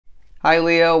Hi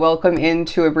Leo, welcome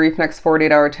into a brief next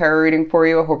 48-hour tarot reading for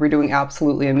you. I hope you're doing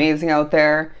absolutely amazing out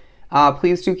there.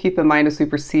 Please do keep in mind as we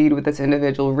proceed with this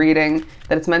individual reading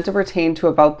that it's meant to pertain to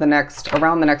about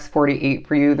around the next 48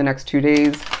 for you, the next 2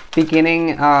 days,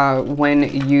 beginning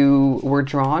when you were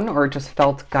drawn or just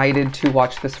felt guided to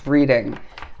watch this reading.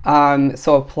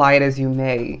 So apply it as you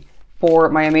may. For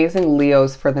my amazing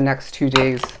Leos for the next 2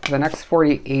 days, for the next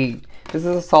 48, this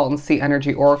is a Salt and Sea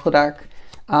Energy Oracle deck.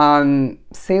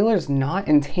 Sailor's knot,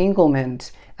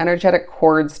 entanglement, energetic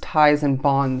cords, ties, and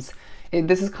bonds.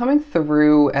 This is coming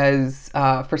through as,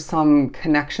 for some,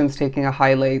 connections taking a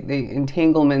highlight, the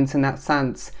entanglements in that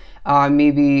sense,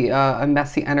 maybe a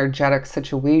messy energetic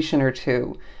situation or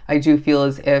two. I do feel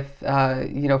as if,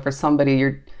 for somebody,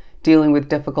 you're dealing with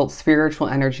difficult spiritual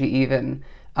energy even.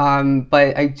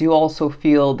 But I do also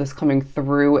feel this coming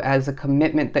through as a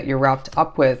commitment that you're wrapped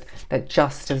up with that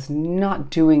just is not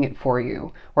doing it for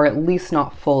you, or at least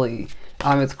not fully.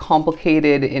 It's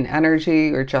complicated in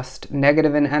energy or just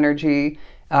negative in energy.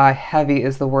 Heavy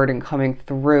is the wording coming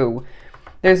through.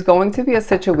 There's going to be a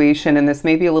situation, and this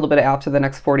may be a little bit after the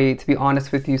next 48, to be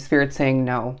honest with you, Spirit saying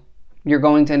no. You're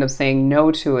going to end up saying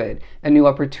no to it, a new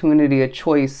opportunity, a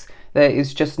choice that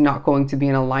is just not going to be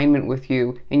in alignment with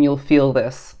you, and you'll feel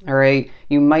this, all right?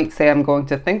 You might say, I'm going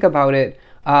to think about it,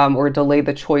 or delay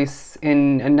the choice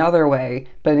in another way,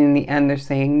 but in the end, they're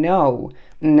saying no.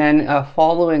 And then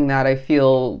following that, I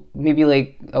feel maybe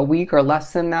like a week or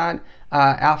less than that,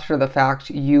 after the fact,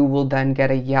 you will then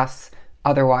get a yes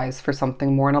otherwise for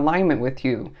something more in alignment with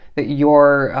you that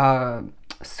you're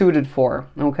suited for,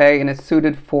 okay? And it's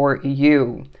suited for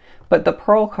you. But the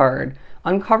Pearl card,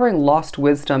 uncovering lost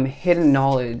wisdom, hidden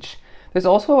knowledge. There's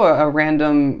also a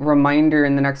random reminder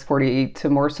in the next 48 to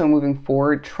more so moving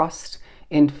forward, trust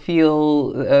and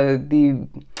feel the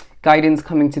guidance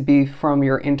coming to be from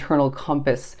your internal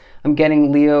compass. I'm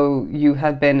getting, Leo, you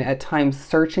have been at times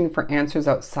searching for answers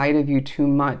outside of you too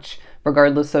much,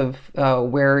 regardless of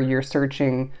where you're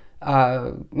searching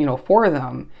for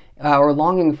them. Or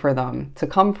longing for them to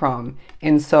come from.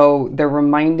 And so they're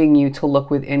reminding you to look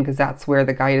within, because that's where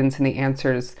the guidance and the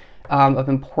answers of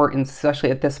importance, especially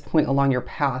at this point along your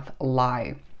path,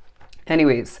 lie.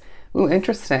 Anyways,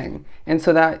 interesting. And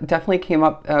so that definitely came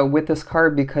up with this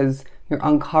card because you're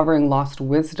uncovering lost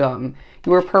wisdom.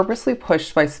 You were purposely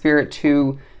pushed by Spirit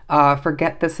to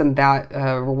forget this and that,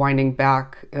 rewinding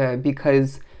back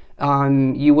because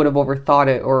you would have overthought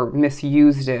it or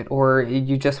misused it, or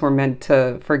you just were meant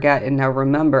to forget and now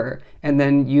remember and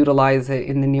then utilize it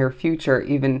in the near future,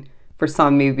 even for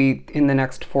some maybe in the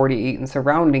next 48 and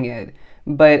surrounding it.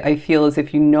 But I feel as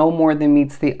if you know more than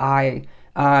meets the eye,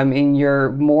 and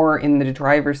you're more in the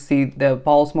driver's seat, the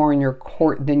ball's more in your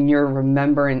court than you're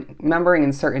remembering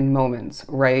in certain moments,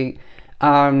 right?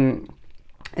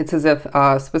 It's as if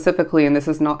specifically, and this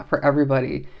is not for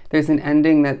everybody, there's an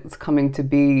ending that's coming to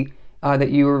be that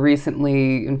you were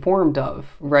recently informed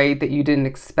of, right? That you didn't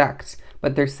expect,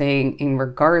 but they're saying in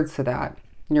regards to that,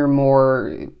 you're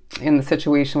more in the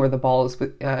situation where the ball is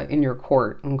in your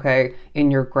court, okay?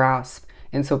 In your grasp.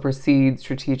 And so proceed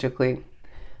strategically.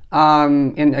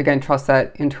 And again, trust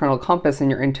that internal compass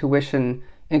and your intuition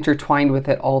intertwined with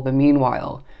it all the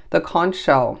meanwhile. The conch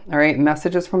shell, all right?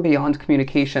 Messages from beyond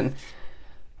communication.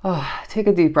 Oh, take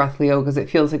a deep breath, Leo, because it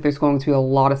feels like there's going to be a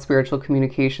lot of spiritual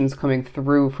communications coming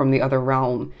through from the other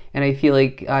realm. And I feel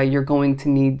like you're going to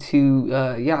need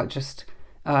to, just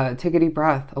take a deep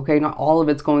breath, okay? Not all of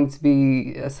it's going to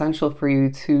be essential for you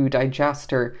to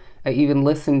digest or even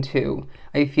listen to.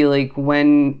 I feel like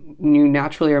when you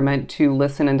naturally are meant to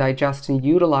listen and digest and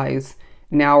utilize,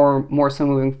 now or more so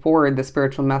moving forward, the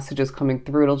spiritual messages coming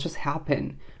through, it'll just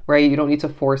happen, right? You don't need to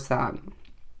force that.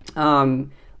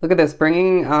 Look at this,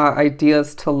 bringing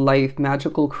ideas to life,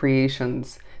 magical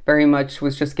creations. Very much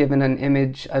was just given an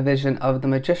image, a vision of the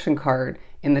Magician card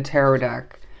in the tarot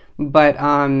deck. But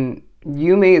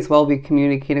you may as well be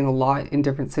communicating a lot in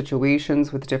different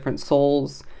situations with different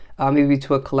souls, maybe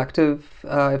to a collective,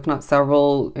 if not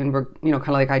several, kind of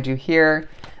like I do here.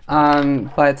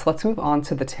 But let's move on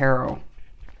to the tarot.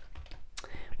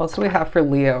 What else do we have for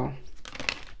Leo?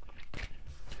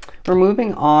 We're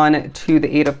moving on to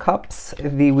the Eight of Cups,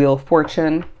 the Wheel of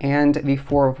Fortune, and the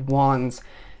Four of Wands.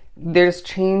 There's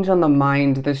change on the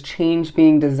mind. There's change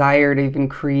being desired, even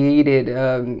created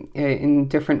in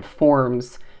different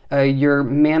forms. You're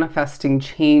manifesting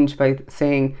change by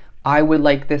saying, I would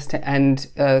like this to end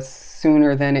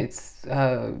sooner than it's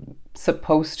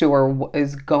supposed to or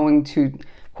is going to,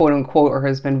 quote unquote, or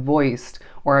has been voiced,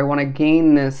 or I want to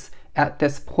gain this at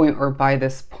this point or by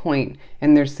this point.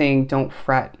 And they're saying, don't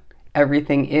fret.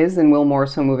 everything is and will more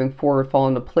so moving forward fall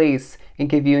into place and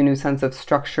give you a new sense of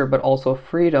structure, but also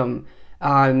freedom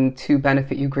to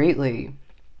benefit you greatly.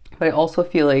 But I also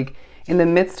feel like in the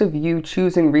midst of you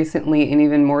choosing recently, and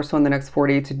even more so in the next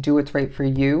 48 to do what's right for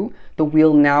you, the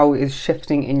wheel now is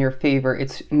shifting in your favor.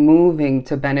 It's moving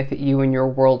to benefit you and your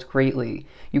world greatly.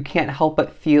 You can't help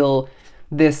but feel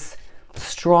this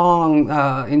strong,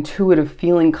 intuitive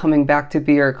feeling coming back to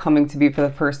be, or coming to be for the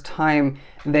first time,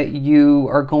 that you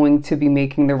are going to be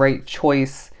making the right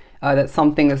choice, that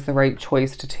something is the right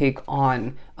choice to take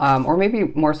on, or maybe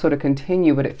more so to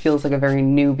continue, but it feels like a very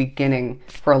new beginning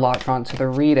for a lot drawn to the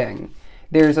reading.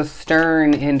 There's a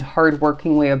stern and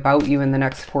hardworking way about you in the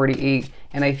next 48,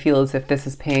 and I feel as if this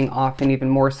is paying off, and even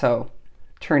more so,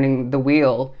 turning the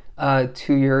wheel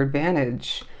to your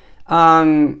advantage.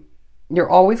 You're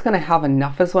always going to have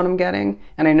enough is what I'm getting.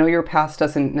 And I know your past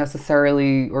doesn't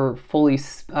necessarily or fully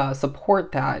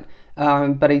support that.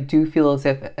 But I do feel as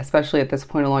if, especially at this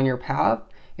point along your path,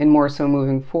 and more so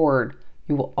moving forward,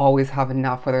 you will always have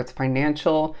enough, whether it's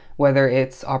financial, whether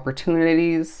it's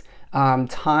opportunities,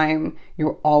 time,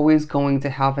 you're always going to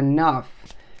have enough.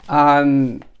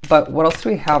 But what else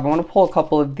do we have? I want to pull a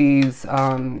couple of these,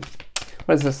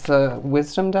 what is this, the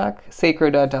Wisdom deck?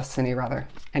 Sacred Destiny, rather.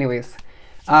 Anyways.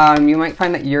 You might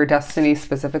find that your destiny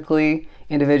specifically,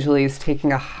 individually, is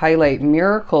taking a highlight.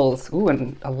 Miracles,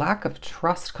 and a lack of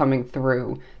trust coming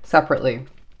through separately.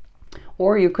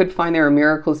 Or you could find there are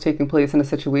miracles taking place in a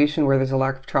situation where there's a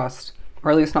lack of trust,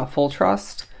 or at least not full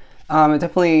trust. It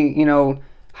definitely,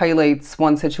 highlights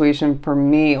one situation for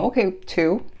me,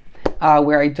 two,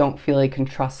 where I don't feel I can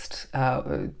trust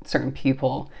certain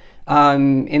people.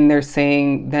 And they're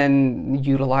saying then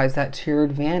utilize that to your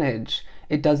advantage.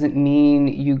 It doesn't mean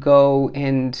you go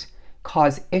and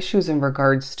cause issues in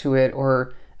regards to it,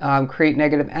 or create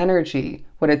negative energy.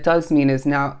 What it does mean is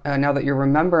now that you're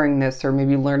remembering this, or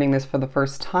maybe learning this for the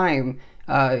first time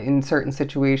in certain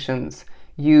situations,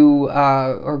 you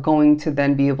are going to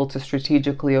then be able to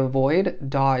strategically avoid,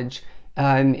 dodge,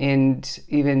 and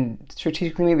even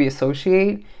strategically maybe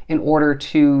associate in order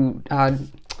to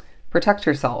protect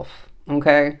yourself,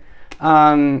 okay?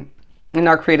 And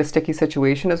not create a sticky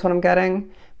situation is what I'm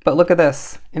getting. But look at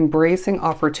this, embracing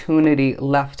opportunity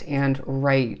left and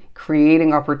right,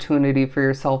 creating opportunity for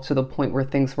yourself to the point where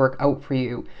things work out for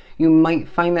you. You might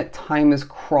find that time is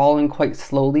crawling quite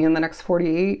slowly in the next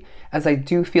 48, as I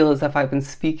do feel as if I've been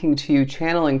speaking to you,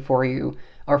 channeling for you,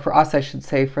 or for us, I should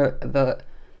say, for the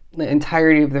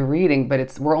entirety of the reading,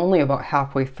 but we're only about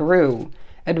halfway through.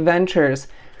 Adventures.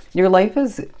 Your life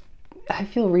is, I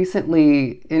feel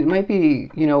recently, it might be,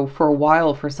 for a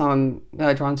while for some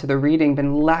drawn to the reading,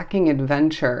 been lacking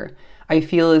adventure. I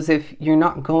feel as if you're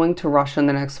not going to rush in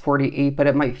the next 48, but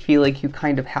it might feel like you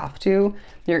kind of have to.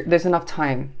 There's enough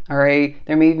time, all right?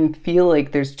 There may even feel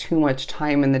like there's too much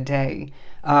time in the day.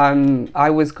 I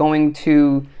was going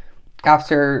to,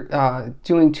 after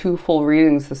doing 2 full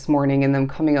readings this morning and them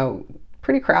coming out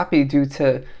pretty crappy due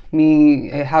to me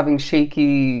having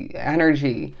shaky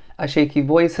energy, a shaky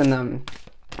voice in them,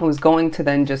 I was going to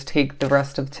then just take the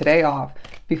rest of today off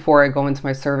before I go into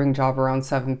my serving job around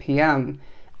 7 p.m.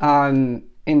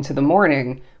 Into the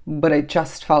morning, but I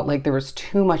just felt like there was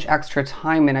too much extra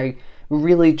time, and I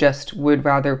really just would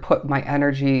rather put my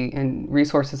energy and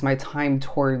resources, my time,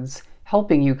 towards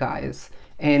helping you guys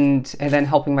and then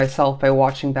helping myself by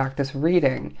watching back this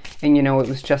reading. And it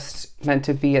was just meant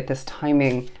to be at this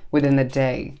timing within the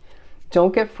day.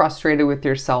 Don't get frustrated with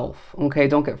yourself, okay?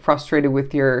 Don't get frustrated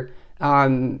with your,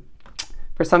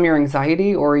 for some, your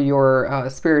anxiety or your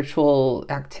spiritual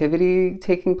activity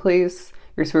taking place,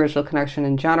 your spiritual connection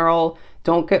in general.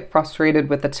 Don't get frustrated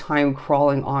with the time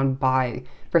crawling on by.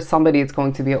 For somebody, it's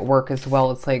going to be at work as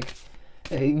well. It's like,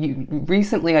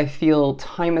 recently I feel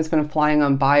time has been flying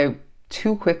on by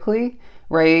too quickly,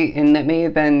 right? And that may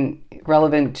have been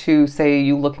relevant to, say,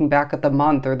 you looking back at the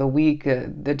month or the week,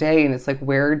 the day, and it's like,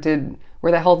 where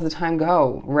the hell did the time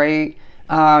go, right?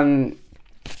 And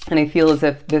I feel as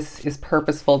if this is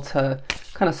purposeful to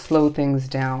kind of slow things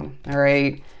down, all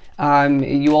right?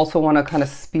 You also want to kind of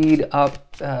speed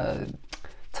up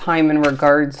time in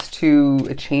regards to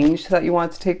a change that you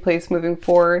want to take place moving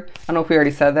forward. I don't know if we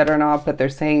already said that or not, but they're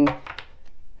saying,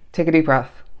 take a deep breath.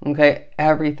 Okay,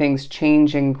 everything's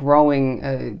changing, growing,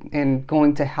 and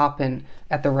going to happen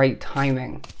at the right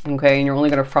timing. Okay, and you're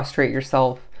only going to frustrate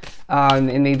yourself and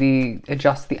maybe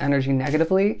adjust the energy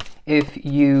negatively if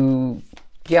you,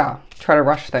 try to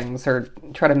rush things or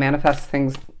try to manifest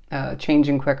things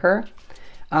changing quicker.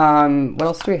 What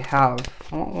else do we have?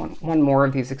 I want one more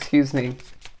of these, excuse me.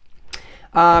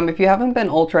 If you haven't been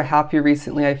ultra happy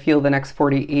recently, I feel the next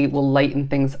 48 will lighten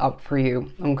things up for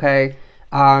you, okay?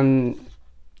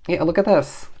 Yeah, look at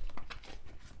this.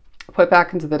 Put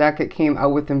back into the deck, it came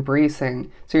out with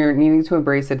embracing. So you're needing to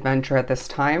embrace adventure at this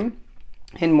time,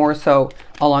 and more so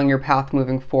along your path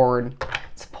moving forward.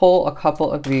 Let's pull a couple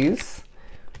of these.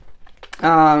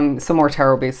 Some more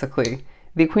tarot, basically.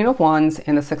 The Queen of Wands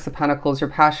and the Six of Pentacles, you're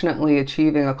passionately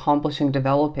achieving, accomplishing,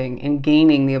 developing, and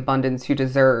gaining the abundance you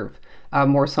deserve.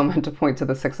 More so meant to point to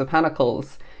the Six of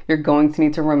Pentacles. You're going to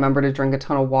need to remember to drink a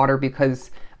ton of water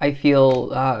because I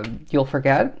feel you'll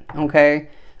forget, okay?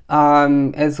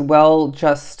 As well,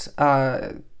 just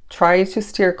try to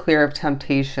steer clear of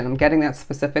temptation. I'm getting that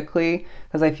specifically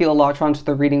because I feel a lot drawn to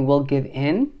the reading will give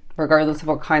in, regardless of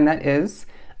what kind that is.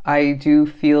 I do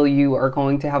feel you are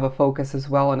going to have a focus as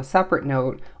well on a separate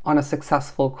note on a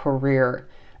successful career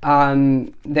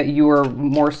that you are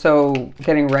more so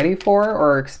getting ready for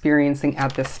or experiencing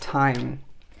at this time.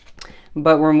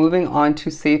 But we're moving on to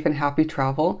safe and happy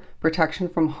travel, protection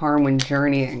from harm when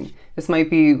journeying. This might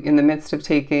be in the midst of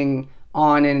taking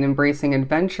on and embracing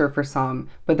adventure for some,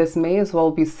 but this may as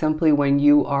well be simply when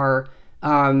you are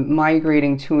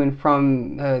migrating to and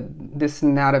from this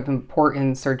and that of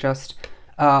importance or just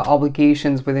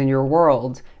obligations within your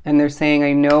world. And they're saying,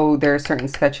 I know there are certain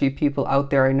sketchy people out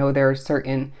there. I know there are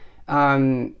certain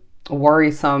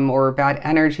worrisome or bad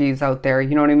energies out there.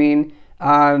 You know what I mean?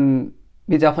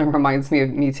 It definitely reminds me of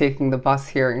me taking the bus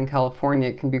here in California.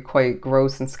 It can be quite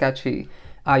gross and sketchy,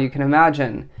 you can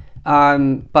imagine.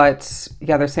 But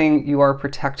yeah, they're saying you are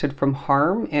protected from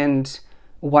harm and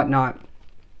whatnot.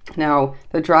 Now,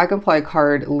 the Dragonfly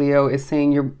card, Leo, is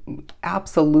saying you're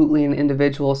absolutely an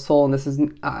individual soul, and this is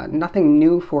nothing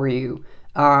new for you.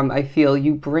 I feel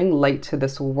you bring light to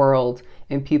this world,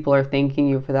 and people are thanking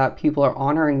you for that. People are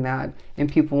honoring that,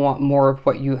 and people want more of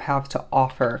what you have to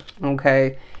offer,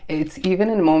 okay? It's even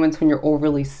in moments when you're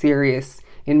overly serious,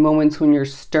 in moments when you're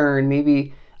stern,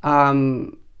 maybe,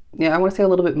 yeah, I want to say a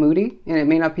little bit moody, and it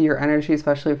may not be your energy,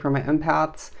 especially for my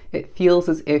empaths. It feels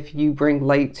as if you bring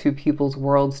light to people's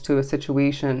worlds, to a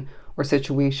situation or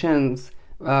situations,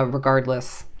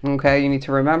 regardless. Okay, you need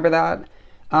to remember that.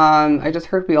 I just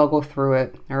heard we all go through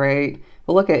it, all right?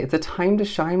 But look, it's a time to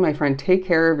shine, my friend. Take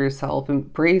care of yourself.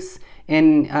 Embrace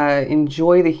and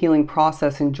enjoy the healing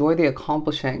process. Enjoy the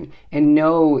accomplishing. And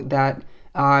know that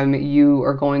you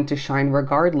are going to shine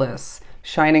regardless.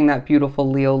 Shining that beautiful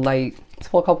Leo light. Let's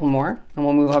pull a couple more, and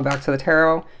we'll move on back to the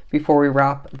tarot before we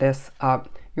wrap this up.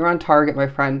 You're on target, my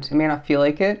friend. It may not feel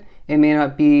like it. It may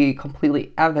not be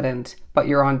completely evident, but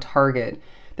you're on target.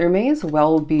 There may as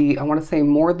well be, I want to say,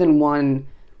 more than one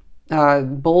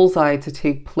bullseye to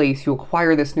take place. You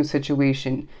acquire this new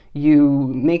situation. You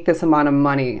make this amount of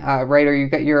money, right? Or you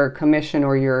get your commission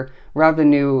or your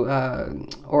revenue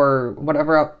or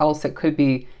whatever else it could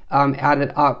be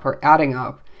added up or adding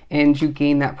up. And you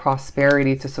gain that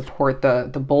prosperity to support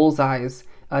the bullseyes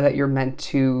that you're meant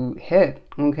to hit,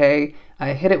 okay?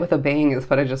 Hit it with a bang is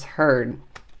what I just heard.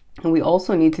 And we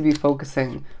also need to be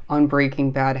focusing on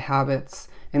breaking bad habits.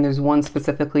 And there's one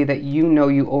specifically that you know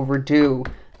you overdo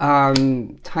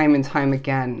time and time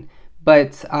again.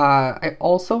 But I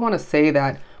also want to say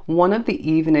that one of the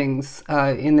evenings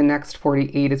in the next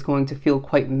 48 is going to feel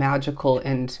quite magical.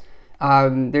 And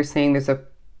they're saying there's a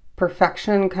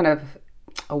perfection kind of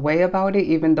a way about it,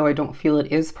 even though I don't feel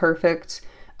it is perfect.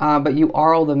 But you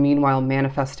are all the meanwhile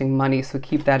manifesting money, so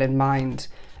keep that in mind,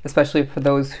 especially for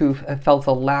those who have felt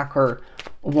a lack or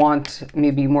want,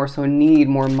 maybe more so need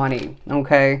more money,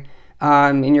 okay?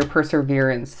 And your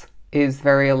perseverance is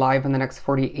very alive in the next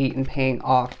 48 and paying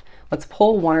off. Let's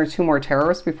pull one or two more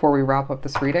tarots before we wrap up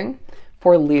this reading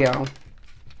for Leo.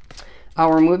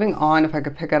 We're moving on, if I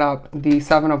could pick it up, the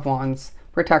Seven of Wands.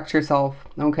 Protect yourself,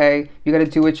 okay? You got to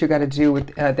do what you got to do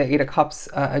with the Eight of Cups,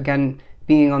 again,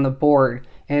 being on the board.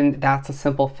 And that's a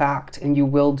simple fact. And you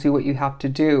will do what you have to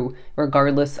do,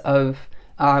 regardless of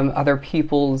other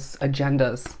people's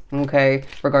agendas, okay?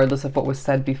 Regardless of what was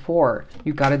said before.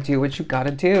 You got to do what you got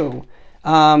to do.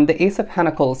 The Ace of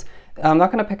Pentacles, I'm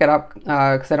not going to pick it up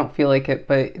because I don't feel like it,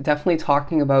 but definitely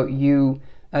talking about you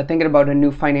thinking about a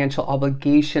new financial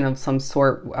obligation of some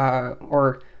sort,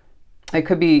 or it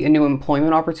could be a new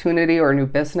employment opportunity or a new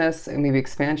business and maybe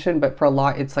expansion, but for a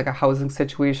lot, it's like a housing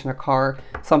situation, a car,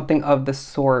 something of the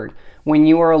sort. When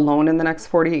you are alone in the next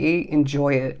 48,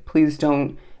 enjoy it. Please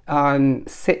don't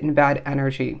sit in bad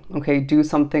energy, okay? Do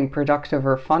something productive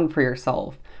or fun for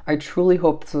yourself. I truly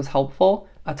hope this was helpful.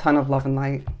 A ton of love and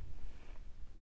light.